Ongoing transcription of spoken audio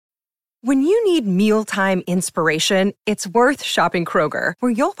When you need mealtime inspiration, it's worth shopping Kroger,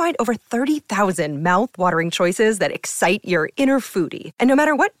 where you'll find over 30,000 mouth-watering choices that excite your inner foodie. And no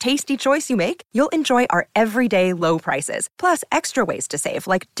matter what tasty choice you make, you'll enjoy our everyday low prices, plus extra ways to save,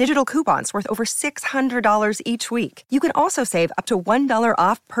 like digital coupons worth over $600 each week. You can also save up to $1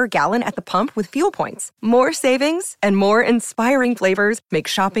 off per gallon at the pump with fuel points. More savings and more inspiring flavors make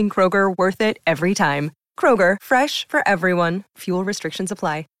shopping Kroger worth it every time. Kroger, fresh for everyone. Fuel restrictions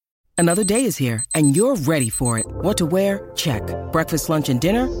apply. Another day is here, and you're ready for it. What to wear? Check. Breakfast, lunch, and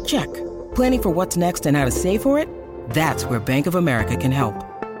dinner? Check. Planning for what's next and how to save for it? That's where Bank of America can help.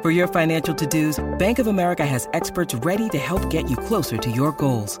 For your financial to-dos, Bank of America has experts ready to help get you closer to your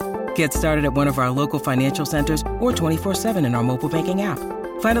goals. Get started at one of our local financial centers or 24/7 in our mobile banking app.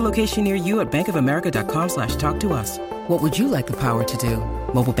 Find a location near you at bankofamerica.com/talktous. What would you like the power to do?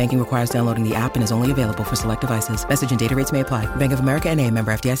 Mobile banking requires downloading the app and is only available for select devices. Message and data rates may apply. Bank of America N.A.,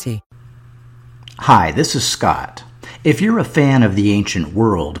 member FDIC. Hi, this is Scott. If you're a fan of the ancient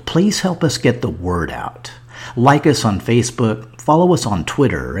world, please help us get the word out. Like us on Facebook, follow us on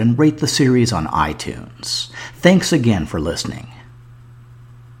Twitter, and rate the series on iTunes. Thanks again for listening.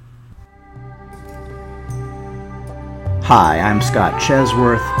 Hi, I'm Scott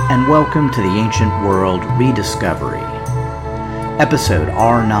Chesworth, and welcome to the Ancient World Rediscovery. Episode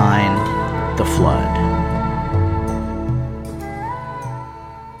R9, The Flood.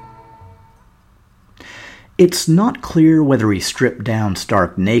 It's not clear whether he stripped down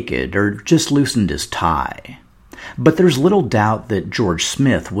stark naked or just loosened his tie, but there's little doubt that George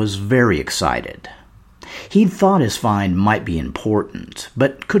Smith was very excited. He'd thought his find might be important,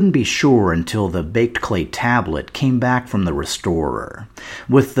 but couldn't be sure until the baked clay tablet came back from the restorer,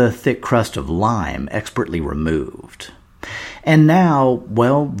 with the thick crust of lime expertly removed. And now,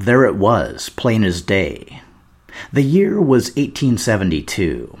 well, there it was, plain as day. The year was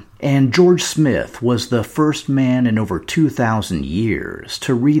 1872, and George Smith was the first man in over 2,000 years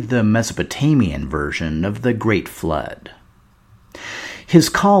to read the Mesopotamian version of the Great Flood. His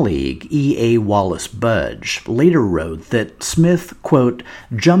colleague, E. A. Wallace Budge, later wrote that Smith, quote,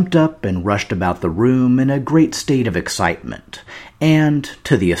 jumped up and rushed about the room in a great state of excitement, and,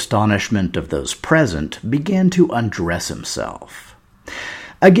 to the astonishment of those present, began to undress himself.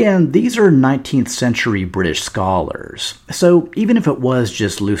 Again, these are 19th century British scholars, so even if it was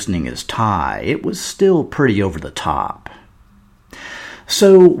just loosening his tie, it was still pretty over the top.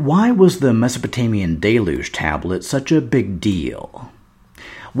 So why was the Mesopotamian deluge tablet such a big deal?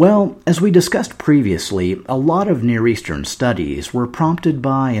 Well, as we discussed previously, a lot of Near Eastern studies were prompted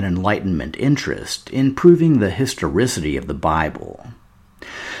by an Enlightenment interest in proving the historicity of the Bible.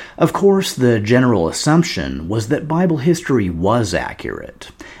 Of course, the general assumption was that Bible history was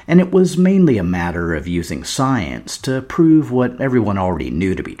accurate, and it was mainly a matter of using science to prove what everyone already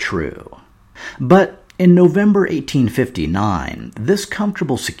knew to be true. But in November 1859, this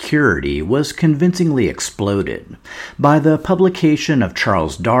comfortable security was convincingly exploded by the publication of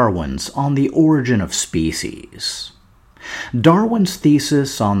Charles Darwin's On the Origin of Species. Darwin's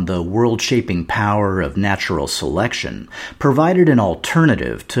thesis on the world-shaping power of natural selection provided an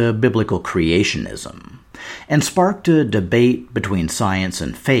alternative to biblical creationism, and sparked a debate between science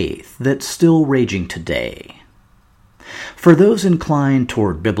and faith that's still raging today. For those inclined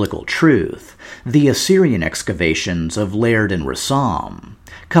toward biblical truth, the Assyrian excavations of Laird and Rassam,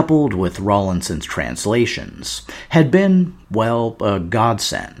 coupled with Rawlinson's translations, had been, well, a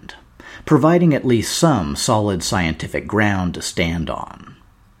godsend, providing at least some solid scientific ground to stand on.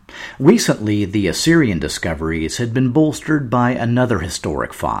 Recently, the Assyrian discoveries had been bolstered by another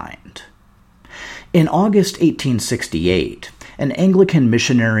historic find. In August 1868, an Anglican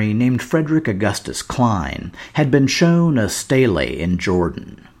missionary named Frederick Augustus Klein had been shown a stele in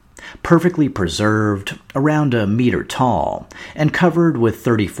Jordan, perfectly preserved, around a meter tall, and covered with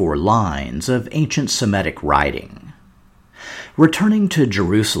 34 lines of ancient Semitic writing. Returning to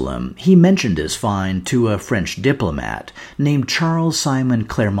Jerusalem, he mentioned his find to a French diplomat named Charles-Simon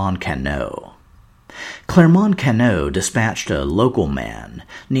Clermont-Canot. Clermont-Canot dispatched a local man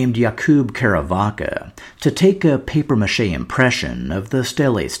named Yakub Caravaca to take a papier-mâché impression of the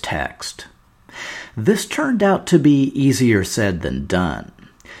stele's text. This turned out to be easier said than done,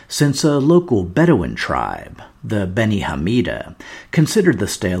 since a local Bedouin tribe, the Beni Hamida, considered the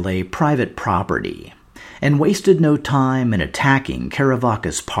stele private property, and wasted no time in attacking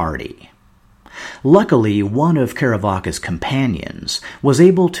Caravaca's party. Luckily, one of Caravaca's companions was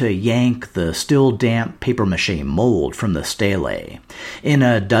able to yank the still damp papier-mâché mold from the stele in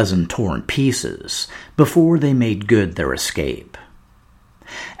a dozen torn pieces before they made good their escape.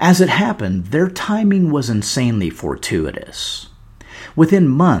 As it happened, their timing was insanely fortuitous. Within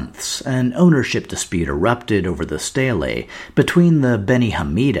months, an ownership dispute erupted over the stele between the Beni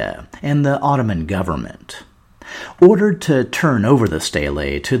Hammida and the Ottoman government. Ordered to turn over the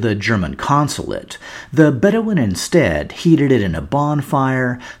stele to the German consulate, the Bedouin instead heated it in a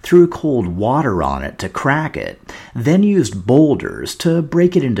bonfire, threw cold water on it to crack it, then used boulders to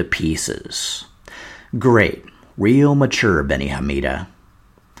break it into pieces. Great, real mature Beni Hammida.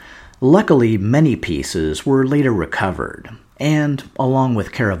 Luckily, many pieces were later recovered, and, along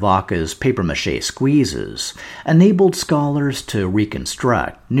with Caravaca's papier-mâché squeezes, enabled scholars to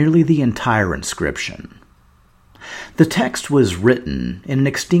reconstruct nearly the entire inscription. The text was written in an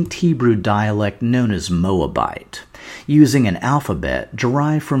extinct Hebrew dialect known as Moabite, using an alphabet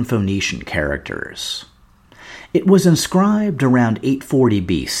derived from Phoenician characters. It was inscribed around 840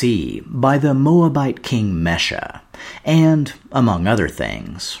 BC by the Moabite king Mesha, and, among other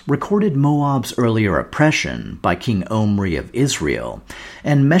things, recorded Moab's earlier oppression by King Omri of Israel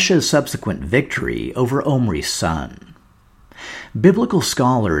and Mesha's subsequent victory over Omri's son. Biblical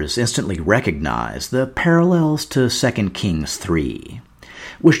scholars instantly recognize the parallels to 2 Kings 3,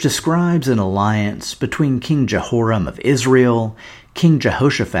 which describes an alliance between King Jehoram of Israel, King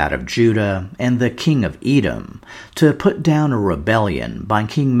Jehoshaphat of Judah, and the king of Edom to put down a rebellion by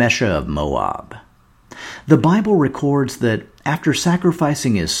King Mesha of Moab. The Bible records that after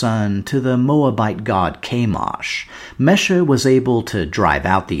sacrificing his son to the Moabite god Chemosh, Mesha was able to drive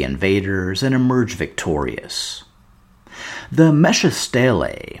out the invaders and emerge victorious. The Mesha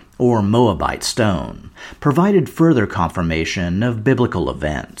stele, or Moabite stone, provided further confirmation of biblical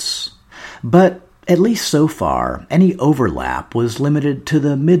events. But, at least so far, any overlap was limited to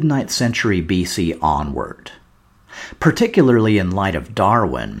the mid-9th century BC onward. Particularly in light of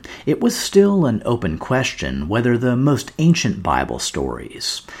Darwin, it was still an open question whether the most ancient Bible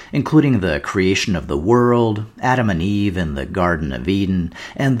stories, including the creation of the world, Adam and Eve in the Garden of Eden,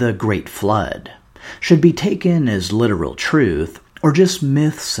 and the Great Flood, should be taken as literal truth or just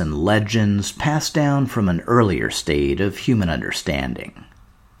myths and legends passed down from an earlier state of human understanding.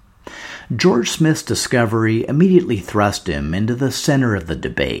 George Smith's discovery immediately thrust him into the center of the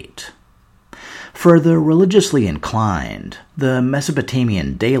debate. For the religiously inclined, the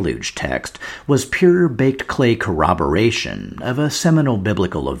Mesopotamian deluge text was pure baked clay corroboration of a seminal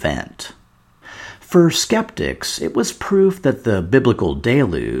biblical event. For skeptics, it was proof that the biblical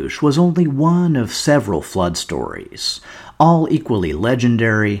deluge was only one of several flood stories, all equally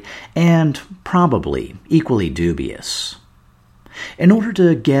legendary and probably equally dubious. In order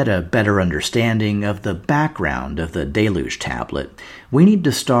to get a better understanding of the background of the deluge tablet, we need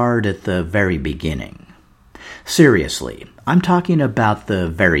to start at the very beginning. Seriously, I'm talking about the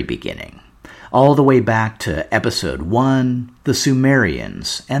very beginning. All the way back to Episode 1, the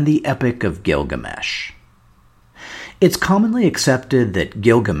Sumerians, and the Epic of Gilgamesh. It's commonly accepted that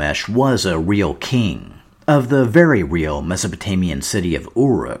Gilgamesh was a real king of the very real Mesopotamian city of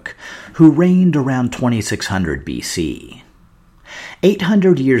Uruk, who reigned around 2600 BC.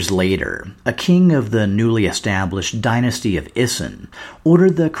 800 years later, a king of the newly established dynasty of Isin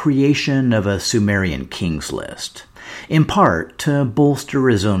ordered the creation of a Sumerian kings list, in part to bolster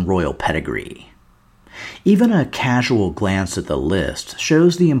his own royal pedigree. Even a casual glance at the list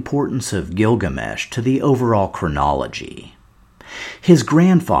shows the importance of Gilgamesh to the overall chronology. His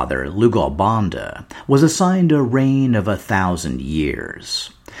grandfather, Lugalbanda, was assigned a reign of 1,000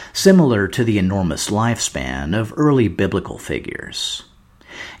 years, similar to the enormous lifespan of early biblical figures.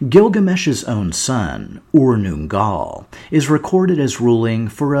 Gilgamesh's own son, Ur-Ningal, is recorded as ruling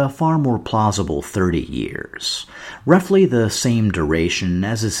for a far more plausible 30 years, roughly the same duration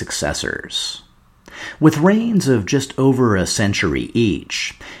as his successors. With reigns of just over a century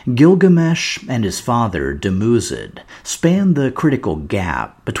each, Gilgamesh and his father, Dumuzid, spanned the critical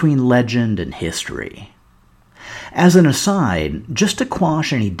gap between legend and history. As an aside, just to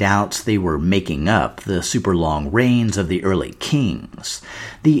quash any doubts they were making up the super-long reigns of the early kings,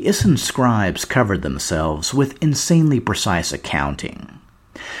 the Isin scribes covered themselves with insanely precise accounting.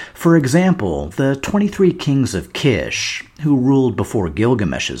 For example, the 23 kings of Kish, who ruled before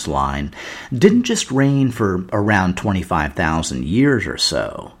Gilgamesh's line, didn't just reign for around 25,000 years or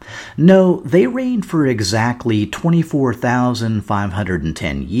so. No, they reigned for exactly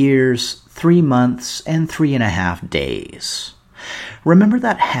 24,510 years, 3 months, and 3.5 days. Remember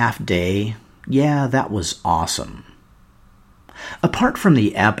that half day? Yeah, that was awesome. Apart from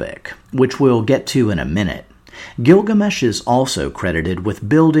the epic, which we'll get to in a minute, Gilgamesh is also credited with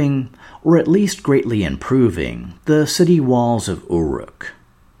building, or at least greatly improving, the city walls of Uruk.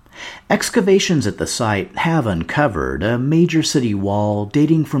 Excavations at the site have uncovered a major city wall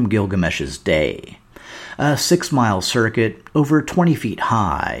dating from Gilgamesh's day, a 6-mile circuit over 20 feet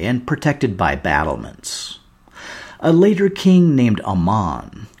high and protected by battlements. A later king named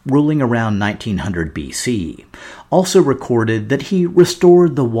Aman, ruling around 1900 BC, also recorded that he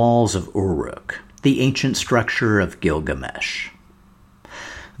restored the walls of Uruk, the ancient structure of Gilgamesh.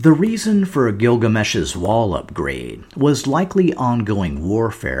 The reason for Gilgamesh's wall upgrade was likely ongoing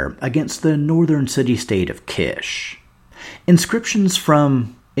warfare against the northern city-state of Kish. Inscriptions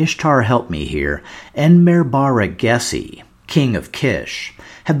from, Ishtar help me here, Enmerbara-Gessi, king of Kish,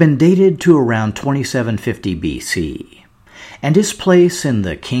 have been dated to around 2750 BC, and his place in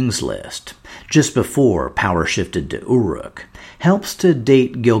the king's list, just before power shifted to Uruk, helps to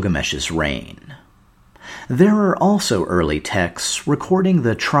date Gilgamesh's reign. There are also early texts recording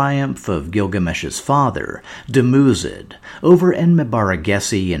the triumph of Gilgamesh's father, Dumuzid, over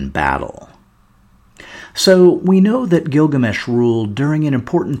Enmerbara-Gessi in battle. So we know that Gilgamesh ruled during an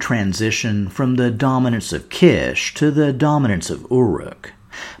important transition from the dominance of Kish to the dominance of Uruk.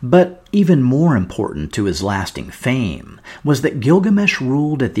 But even more important to his lasting fame was that Gilgamesh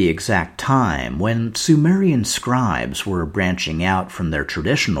ruled at the exact time when Sumerian scribes were branching out from their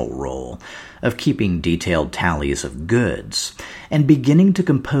traditional role of keeping detailed tallies of goods and beginning to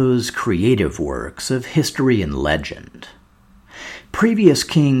compose creative works of history and legend. Previous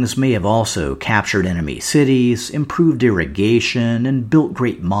kings may have also captured enemy cities, improved irrigation, and built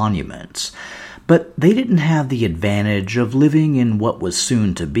great monuments, but they didn't have the advantage of living in what was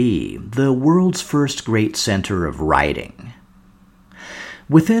soon to be the world's first great center of writing.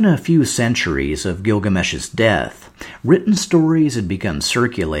 Within a few centuries of Gilgamesh's death, written stories had begun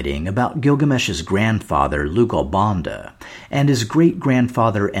circulating about Gilgamesh's grandfather Lugalbanda and his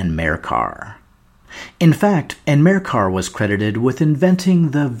great-grandfather Enmerkar. In fact, Enmerkar was credited with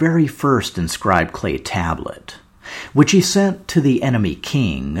inventing the very first inscribed clay tablet, which he sent to the enemy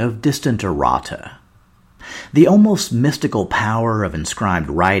king of distant Aratta. The almost mystical power of inscribed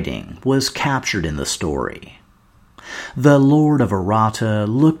writing was captured in the story. The Lord of Aratta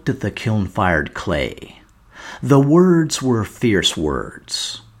looked at the kiln-fired clay. The words were fierce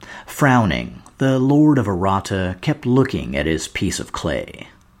words. Frowning, the Lord of Aratta kept looking at his piece of clay.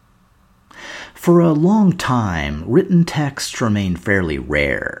 For a long time, written texts remained fairly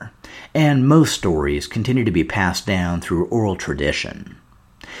rare, and most stories continue to be passed down through oral tradition.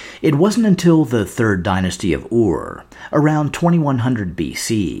 It wasn't until the Third Dynasty of Ur, around 2100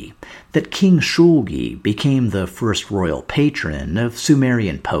 BC, that King Shulgi became the first royal patron of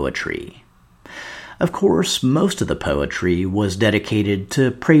Sumerian poetry. Of course, most of the poetry was dedicated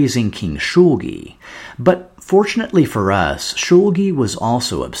to praising King Shulgi, but fortunately for us, Shulgi was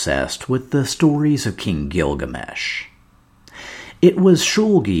also obsessed with the stories of King Gilgamesh. It was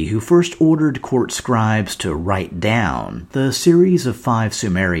Shulgi who first ordered court scribes to write down the series of 5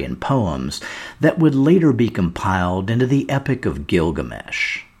 Sumerian poems that would later be compiled into the Epic of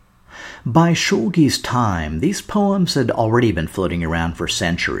Gilgamesh. By Shulgi's time, these poems had already been floating around for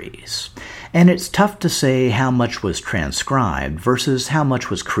centuries, and it's tough to say how much was transcribed versus how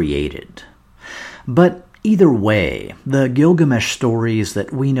much was created. But either way, the Gilgamesh stories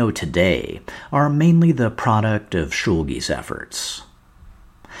that we know today are mainly the product of Shulgi's efforts.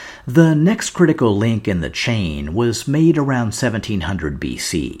 The next critical link in the chain was made around 1700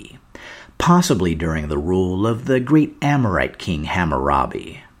 BC, possibly during the rule of the great Amorite king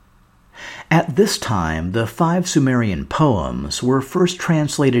Hammurabi. At this time, the 5 Sumerian poems were first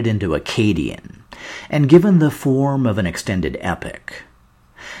translated into Akkadian and given the form of an extended epic.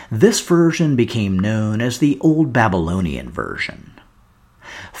 This version became known as the Old Babylonian version.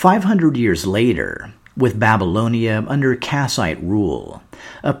 500 years later, with Babylonia under Kassite rule,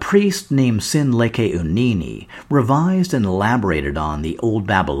 a priest named Sinleke-Unini revised and elaborated on the Old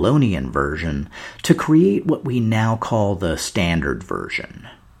Babylonian version to create what we now call the Standard Version.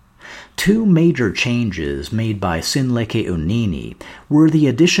 2 major changes made by Sinleke-Unini were the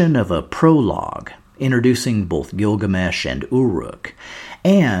addition of a prologue, introducing both Gilgamesh and Uruk,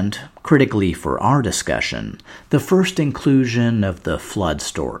 and, critically for our discussion, the first inclusion of the flood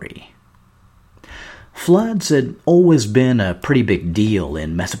story. Floods had always been a pretty big deal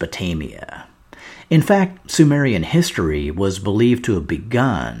in Mesopotamia. In fact, Sumerian history was believed to have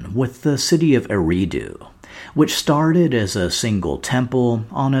begun with the city of Eridu, which started as a single temple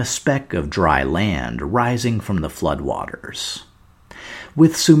on a speck of dry land rising from the floodwaters.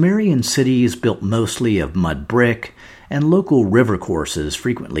 With Sumerian cities built mostly of mud brick and local river courses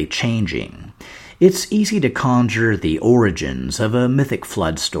frequently changing, it's easy to conjure the origins of a mythic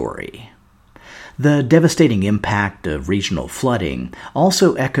flood story. The devastating impact of regional flooding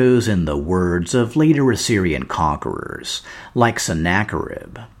also echoes in the words of later Assyrian conquerors, like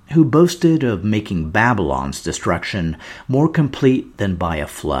Sennacherib, who boasted of making Babylon's destruction more complete than by a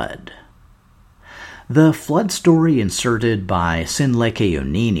flood. The flood story inserted by Sinleke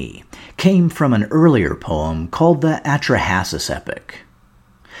Onini came from an earlier poem called the Atrahasis epic.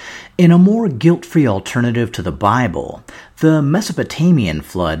 In a more guilt-free alternative to the Bible, the Mesopotamian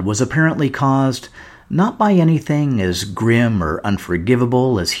flood was apparently caused not by anything as grim or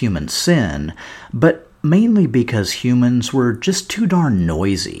unforgivable as human sin, but mainly because humans were just too darn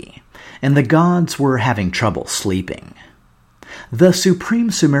noisy, and the gods were having trouble sleeping. The supreme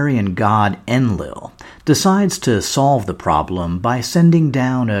Sumerian god Enlil decides to solve the problem by sending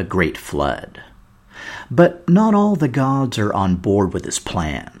down a great flood. But not all the gods are on board with his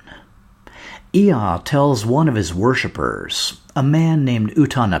plan. Ea tells one of his worshippers, a man named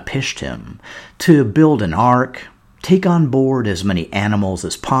Utanapishtim, to build an ark, take on board as many animals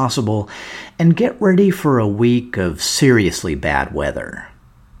as possible, and get ready for a week of seriously bad weather.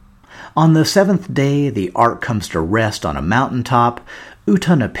 On the seventh day, the ark comes to rest on a mountaintop.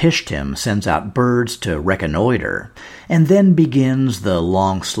 Utanapishtim sends out birds to reconnoiter, and then begins the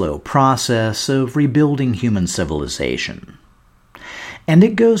long, slow process of rebuilding human civilization. And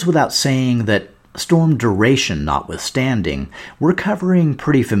it goes without saying that, storm duration notwithstanding, we're covering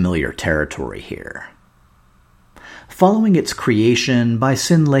pretty familiar territory here. Following its creation by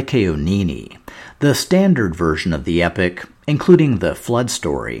Sinleke Onini, the standard version of the epic, including the flood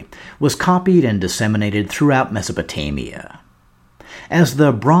story, was copied and disseminated throughout Mesopotamia. As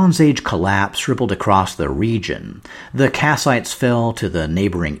the Bronze Age collapse rippled across the region, the Kassites fell to the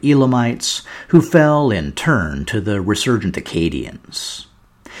neighboring Elamites, who fell in turn to the resurgent Akkadians.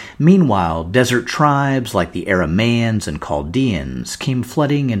 Meanwhile, desert tribes like the Aramaeans and Chaldeans came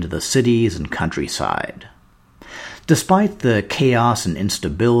flooding into the cities and countryside. Despite the chaos and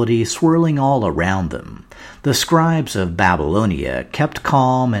instability swirling all around them, the scribes of Babylonia kept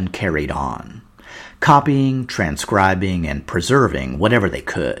calm and carried on, copying, transcribing, and preserving whatever they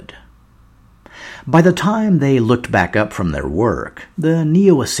could. By the time they looked back up from their work, the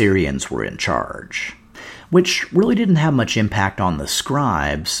Neo-Assyrians were in charge, which really didn't have much impact on the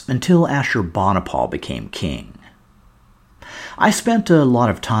scribes until Ashurbanipal became king. I spent a lot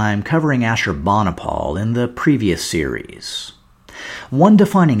of time covering Ashurbanipal in the previous series. One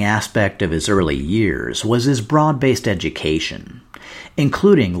defining aspect of his early years was his broad-based education,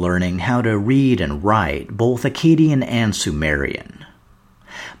 including learning how to read and write both Akkadian and Sumerian.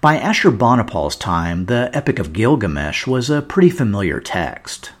 By Ashurbanipal's time, the Epic of Gilgamesh was a pretty familiar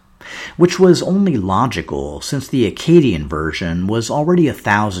text, which was only logical since the Akkadian version was already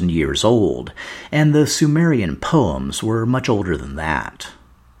 1,000 years old, and the Sumerian poems were much older than that.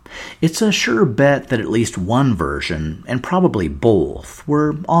 It's a sure bet that at least one version, and probably both,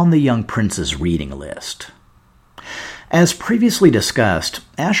 were on the young prince's reading list. As previously discussed,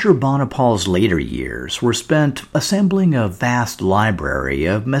 Ashurbanipal's later years were spent assembling a vast library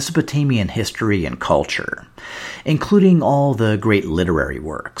of Mesopotamian history and culture, including all the great literary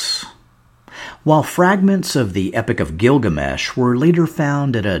works. While fragments of the Epic of Gilgamesh were later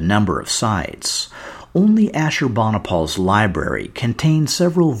found at a number of sites, only Ashurbanipal's library contained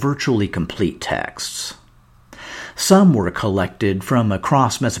several virtually complete texts. Some were collected from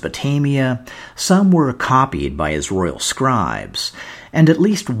across Mesopotamia, some were copied by his royal scribes, and at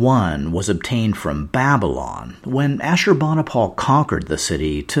least one was obtained from Babylon when Ashurbanipal conquered the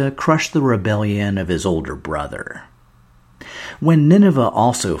city to crush the rebellion of his older brother. When Nineveh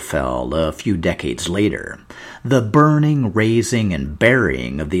also fell a few decades later, the burning, razing, and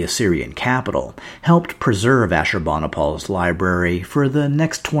burying of the Assyrian capital helped preserve Ashurbanipal's library for the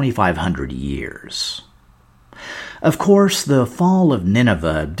next 2,500 years. Of course, the fall of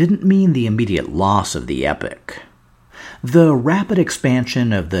Nineveh didn't mean the immediate loss of the epic. The rapid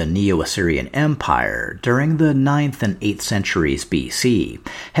expansion of the Neo-Assyrian Empire during the 9th and 8th centuries BC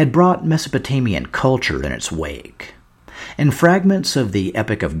had brought Mesopotamian culture in its wake, and fragments of the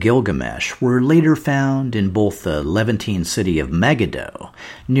Epic of Gilgamesh were later found in both the Levantine city of Megiddo,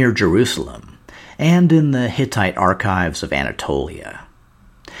 near Jerusalem, and in the Hittite archives of Anatolia.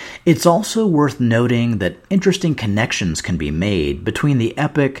 It's also worth noting that interesting connections can be made between the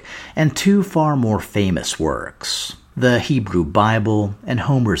epic and two far more famous works, the Hebrew Bible and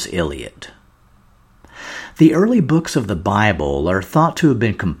Homer's Iliad. The early books of the Bible are thought to have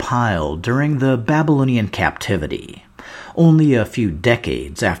been compiled during the Babylonian captivity, only a few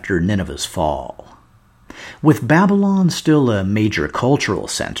decades after Nineveh's fall. With Babylon still a major cultural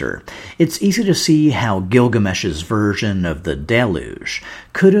center, it's easy to see how Gilgamesh's version of the deluge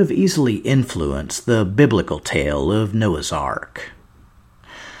could have easily influenced the biblical tale of Noah's Ark.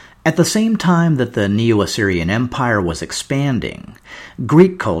 At the same time that the Neo-Assyrian Empire was expanding,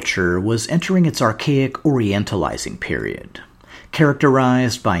 Greek culture was entering its archaic Orientalizing period,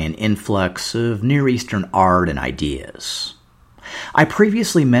 characterized by an influx of Near Eastern art and ideas. I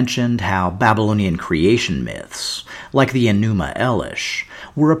previously mentioned how Babylonian creation myths, like the Enuma Elish,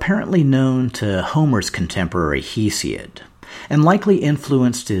 were apparently known to Homer's contemporary Hesiod, and likely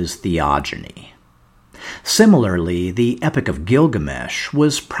influenced his theogony. Similarly, the Epic of Gilgamesh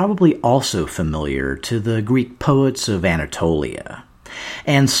was probably also familiar to the Greek poets of Anatolia,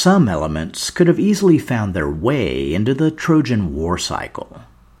 and some elements could have easily found their way into the Trojan War cycle.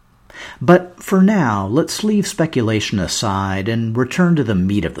 But for now, let's leave speculation aside and return to the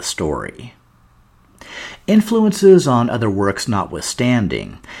meat of the story. Influences on other works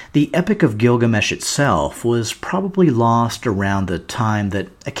notwithstanding, the Epic of Gilgamesh itself was probably lost around the time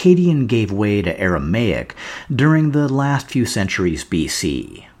that Akkadian gave way to Aramaic during the last few centuries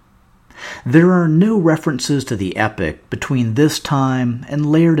BC. There are no references to the epic between this time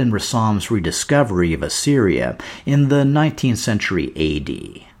and Laird and Rassam's rediscovery of Assyria in the 19th century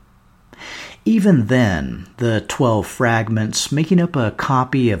AD. Even then, the 12 fragments making up a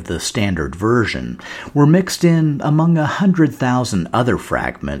copy of the standard version were mixed in among 100,000 other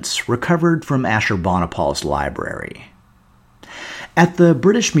fragments recovered from Ashurbanipal's library. At the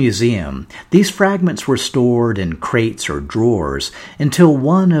British Museum, these fragments were stored in crates or drawers until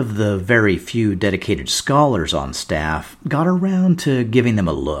one of the very few dedicated scholars on staff got around to giving them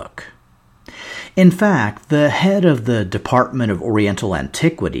a look. In fact, the head of the Department of Oriental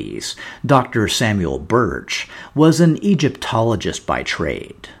Antiquities, Dr. Samuel Birch, was an Egyptologist by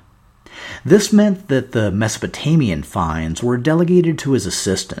trade. This meant that the Mesopotamian finds were delegated to his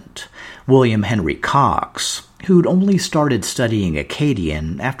assistant, William Henry Cox, who'd only started studying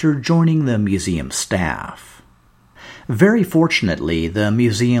Akkadian after joining the museum staff. Very fortunately, the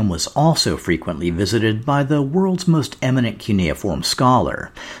museum was also frequently visited by the world's most eminent cuneiform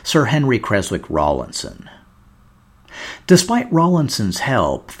scholar, Sir Henry Creswick Rawlinson. Despite Rawlinson's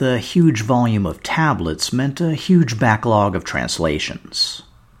help, the huge volume of tablets meant a huge backlog of translations.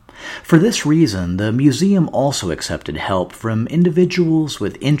 For this reason, the museum also accepted help from individuals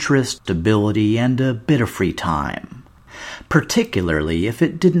with interest, ability, and a bit of free time, particularly if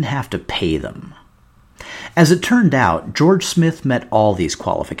it didn't have to pay them. As it turned out, George Smith met all these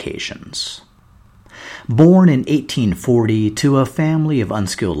qualifications. Born in 1840 to a family of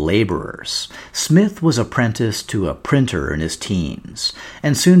unskilled laborers, Smith was apprenticed to a printer in his teens,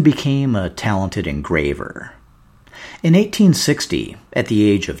 and soon became a talented engraver. In 1860, at the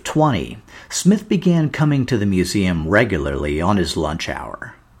age of 20, Smith began coming to the museum regularly on his lunch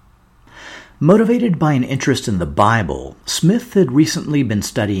hour. Motivated by an interest in the Bible, Smith had recently been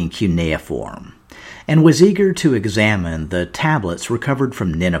studying cuneiform, and was eager to examine the tablets recovered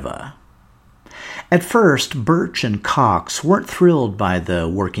from Nineveh. At first, Birch and Cox weren't thrilled by the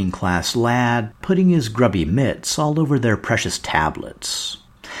working-class lad putting his grubby mitts all over their precious tablets,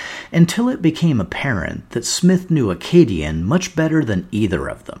 until it became apparent that Smith knew Akkadian much better than either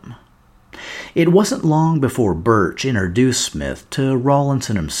of them. It wasn't long before Birch introduced Smith to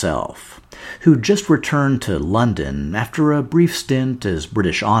Rawlinson himself, who just returned to London after a brief stint as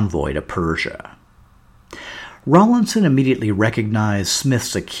British envoy to Persia. Rawlinson immediately recognized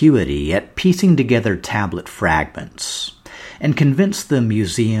Smith's acuity at piecing together tablet fragments, and convinced the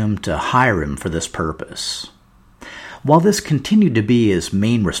museum to hire him for this purpose. While this continued to be his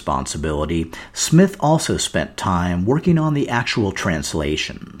main responsibility, Smith also spent time working on the actual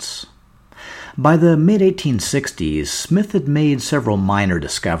translations. By the mid-1860s, Smith had made several minor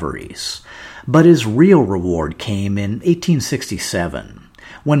discoveries, but his real reward came in 1867,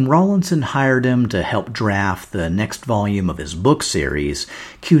 when Rawlinson hired him to help draft the next volume of his book series,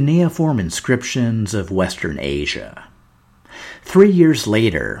 Cuneiform Inscriptions of Western Asia. 3 years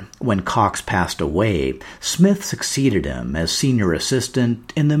later, when Cox passed away, Smith succeeded him as senior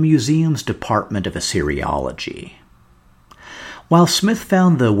assistant in the museum's Department of Assyriology. While Smith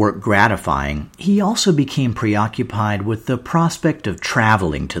found the work gratifying, he also became preoccupied with the prospect of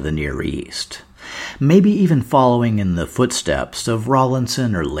traveling to the Near East, maybe even following in the footsteps of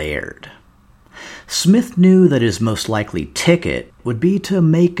Rawlinson or Laird. Smith knew that his most likely ticket would be to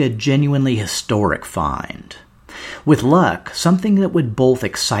make a genuinely historic find. With luck, something that would both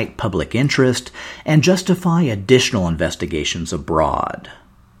excite public interest and justify additional investigations abroad.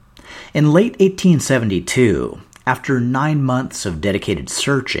 In late 1872, after 9 months of dedicated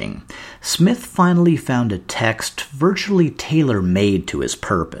searching, Smith finally found a text virtually tailor-made to his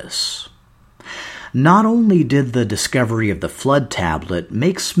purpose. Not only did the discovery of the flood tablet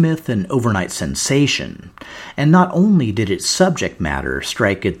make Smith an overnight sensation, and not only did its subject matter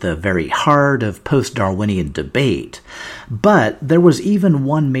strike at the very heart of post-Darwinian debate, but there was even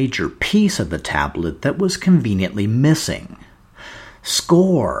one major piece of the tablet that was conveniently missing.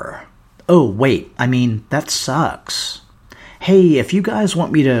 Score. Oh, wait, that sucks. Hey, if you guys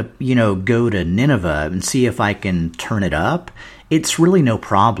want me to, go to Nineveh and see if I can turn it up, it's really no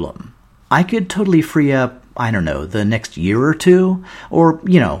problem. I could totally free up, the next year or two, or,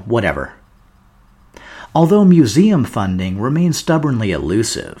 whatever. Although museum funding remained stubbornly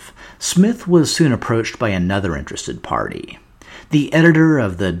elusive, Smith was soon approached by another interested party, the editor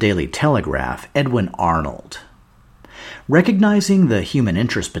of the Daily Telegraph, Edwin Arnold. Recognizing the human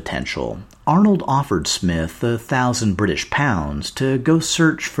interest potential, Arnold offered Smith 1,000 British pounds to go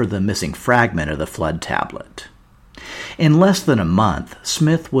search for the missing fragment of the flood tablet. In less than a month,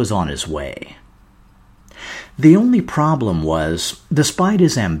 Smith was on his way. The only problem was, despite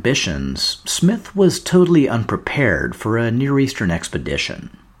his ambitions, Smith was totally unprepared for a Near Eastern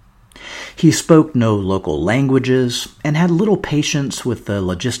expedition. He spoke no local languages and had little patience with the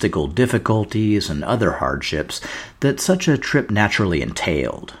logistical difficulties and other hardships that such a trip naturally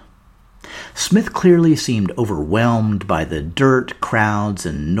entailed. Smith clearly seemed overwhelmed by the dirt, crowds,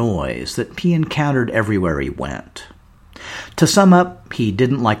 and noise that he encountered everywhere he went. To sum up, he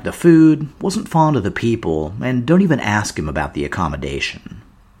didn't like the food, wasn't fond of the people, and don't even ask him about the accommodation.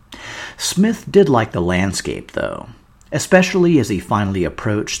 Smith did like the landscape, though, especially as he finally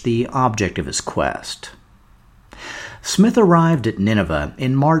approached the object of his quest. Smith arrived at Nineveh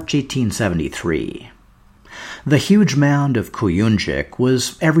in March 1873. The huge mound of Kuyunjik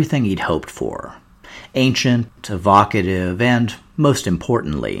was everything he'd hoped for. Ancient, evocative, and, most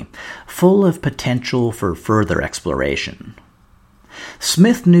importantly, full of potential for further exploration.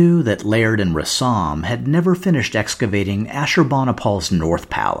 Smith knew that Laird and Rassam had never finished excavating Ashurbanipal's North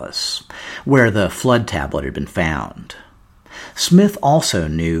Palace, where the flood tablet had been found. Smith also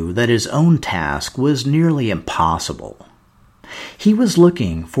knew that his own task was nearly impossible. He was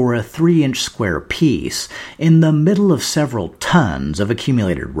looking for a 3-inch square piece in the middle of several tons of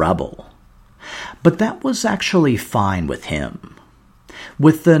accumulated rubble. But that was actually fine with him.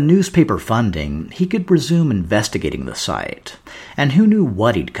 With the newspaper funding, he could resume investigating the site, and who knew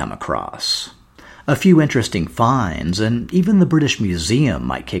what he'd come across. A few interesting finds, and even the British Museum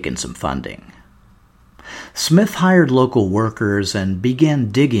might kick in some funding. Smith hired local workers and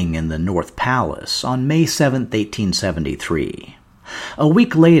began digging in the North Palace on May 7, 1873. A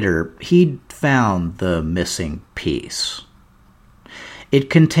week later, he'd found the missing piece. It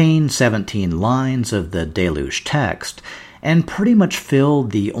contained 17 lines of the deluge text and pretty much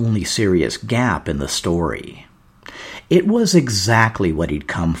filled the only serious gap in the story. It was exactly what he'd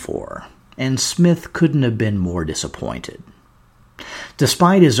come for, and Smith couldn't have been more disappointed.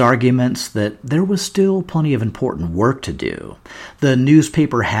 Despite his arguments that there was still plenty of important work to do, the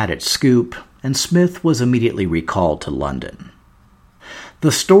newspaper had its scoop, and Smith was immediately recalled to London.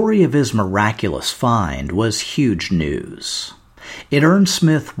 The story of his miraculous find was huge news. It earned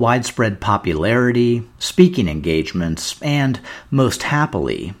Smith widespread popularity, speaking engagements, and, most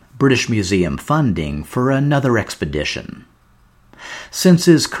happily, British Museum funding for another expedition. Since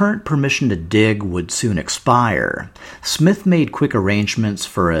his current permission to dig would soon expire, Smith made quick arrangements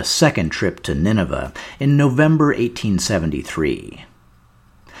for a second trip to Nineveh in November 1873.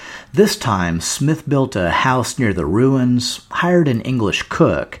 This time, Smith built a house near the ruins, hired an English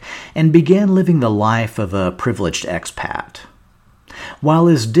cook, and began living the life of a privileged expat. While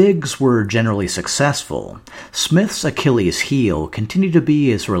his digs were generally successful, Smith's Achilles heel continued to be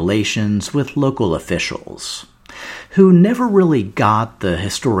his relations with local officials, who never really got the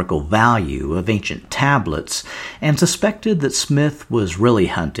historical value of ancient tablets and suspected that Smith was really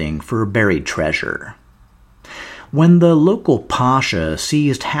hunting for buried treasure. When the local pasha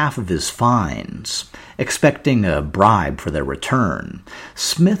seized half of his finds, expecting a bribe for their return,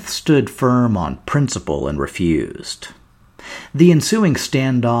 Smith stood firm on principle and refused. The ensuing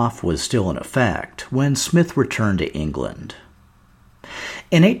standoff was still in effect when Smith returned to England.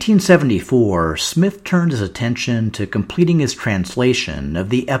 In 1874, Smith turned his attention to completing his translation of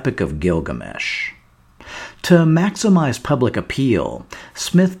the Epic of Gilgamesh. To maximize public appeal,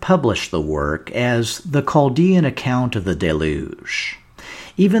 Smith published the work as the Chaldean account of the deluge,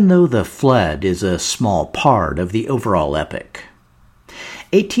 even though the flood is a small part of the overall epic.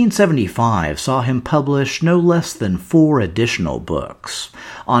 1875 saw him publish no less than 4 additional books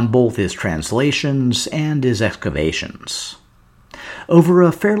on both his translations and his excavations. Over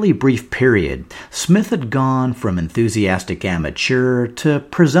a fairly brief period, Smith had gone from enthusiastic amateur to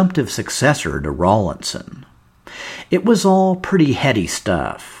presumptive successor to Rawlinson. It was all pretty heady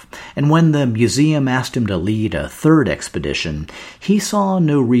stuff, and when the museum asked him to lead a third expedition, he saw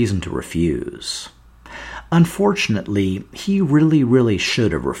no reason to refuse. Unfortunately, he really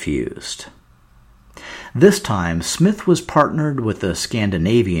should have refused. This time, Smith was partnered with a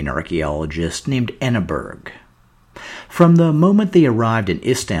Scandinavian archaeologist named Enneberg. From the moment they arrived in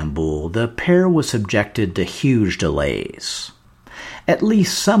Istanbul, the pair was subjected to huge delays. At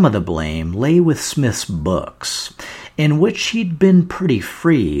least some of the blame lay with Smith's books, in which he'd been pretty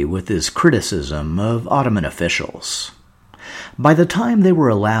free with his criticism of Ottoman officials. By the time they were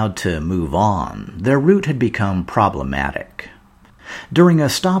allowed to move on, their route had become problematic. During a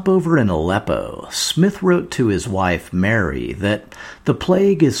stopover in Aleppo, Smith wrote to his wife Mary that the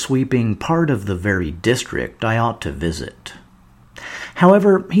plague is sweeping part of the very district I ought to visit.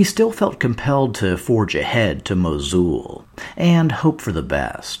 However, he still felt compelled to forge ahead to Mosul and hope for the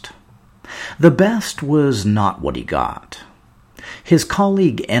best. The best was not what he got. His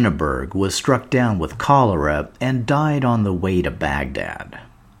colleague Enneberg was struck down with cholera and died on the way to Baghdad.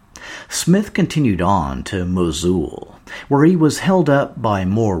 Smith continued on to Mosul, where he was held up by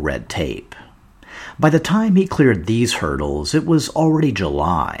more red tape. By the time he cleared these hurdles, it was already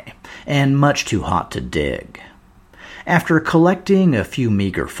July, and much too hot to dig. After collecting a few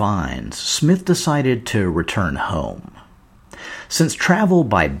meager finds, Smith decided to return home. Since travel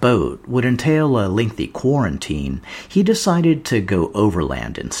by boat would entail a lengthy quarantine, he decided to go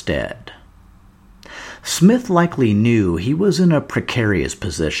overland instead. Smith likely knew he was in a precarious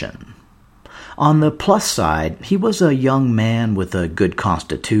position. On the plus side, he was a young man with a good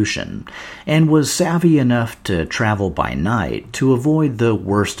constitution, and was savvy enough to travel by night to avoid the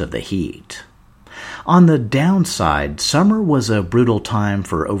worst of the heat. On the downside, summer was a brutal time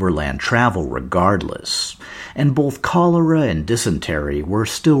for overland travel regardless, and both cholera and dysentery were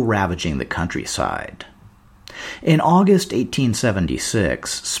still ravaging the countryside. In August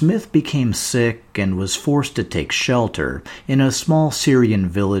 1876, Smith became sick and was forced to take shelter in a small Syrian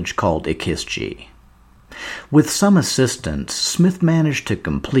village called Ikizci. With some assistance, Smith managed to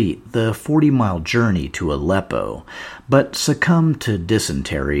complete the 40-mile journey to Aleppo, but succumbed to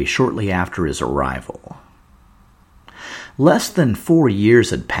dysentery shortly after his arrival. Less than 4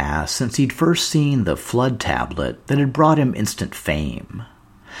 years had passed since he'd first seen the flood tablet that had brought him instant fame.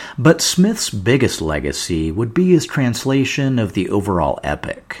 But Smith's biggest legacy would be his translation of the overall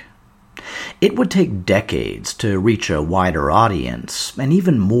epic. It would take decades to reach a wider audience, and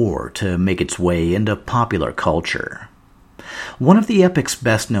even more to make its way into popular culture. One of the epic's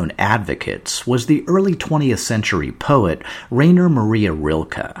best-known advocates was the early 20th century poet Rainer Maria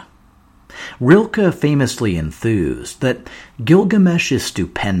Rilke. Rilke famously enthused that Gilgamesh is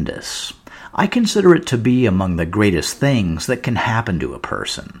stupendous. I consider it to be among the greatest things that can happen to a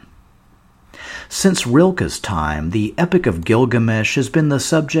person. Since Rilke's time, the Epic of Gilgamesh has been the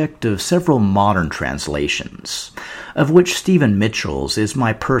subject of several modern translations, of which Stephen Mitchell's is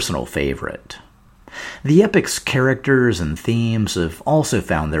my personal favorite. The epic's characters and themes have also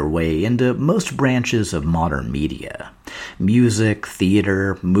found their way into most branches of modern media: music,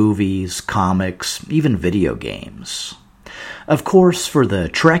 theater, movies, comics, even video games. Of course, for the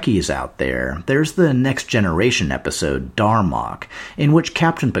Trekkies out there, there's the Next Generation episode Darmok, in which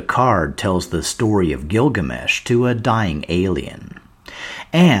Captain Picard tells the story of Gilgamesh to a dying alien.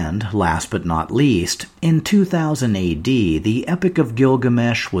 And, last but not least, in 2000 AD, the Epic of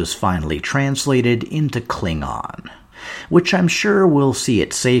Gilgamesh was finally translated into Klingon, which I'm sure will see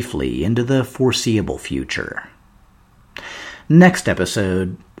it safely into the foreseeable future. Next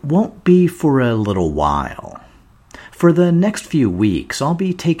episode won't be for a little while. For the next few weeks, I'll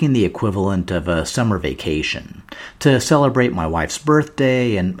be taking the equivalent of a summer vacation to celebrate my wife's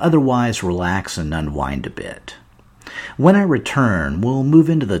birthday and otherwise relax and unwind a bit. When I return, we'll move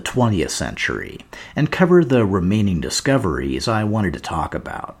into the 20th century and cover the remaining discoveries I wanted to talk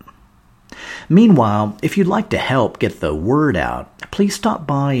about. Meanwhile, if you'd like to help get the word out, please stop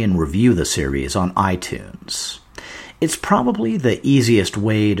by and review the series on iTunes. It's probably the easiest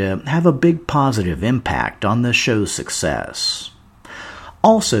way to have a big positive impact on the show's success.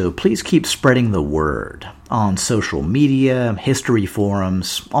 Also, please keep spreading the word on social media, history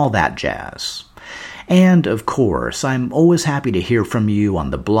forums, all that jazz. And, of course, I'm always happy to hear from you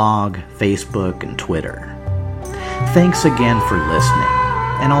on the blog, Facebook, and Twitter. Thanks again for listening,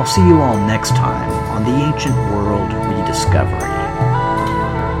 and I'll see you all next time on The Ancient World Rediscovery.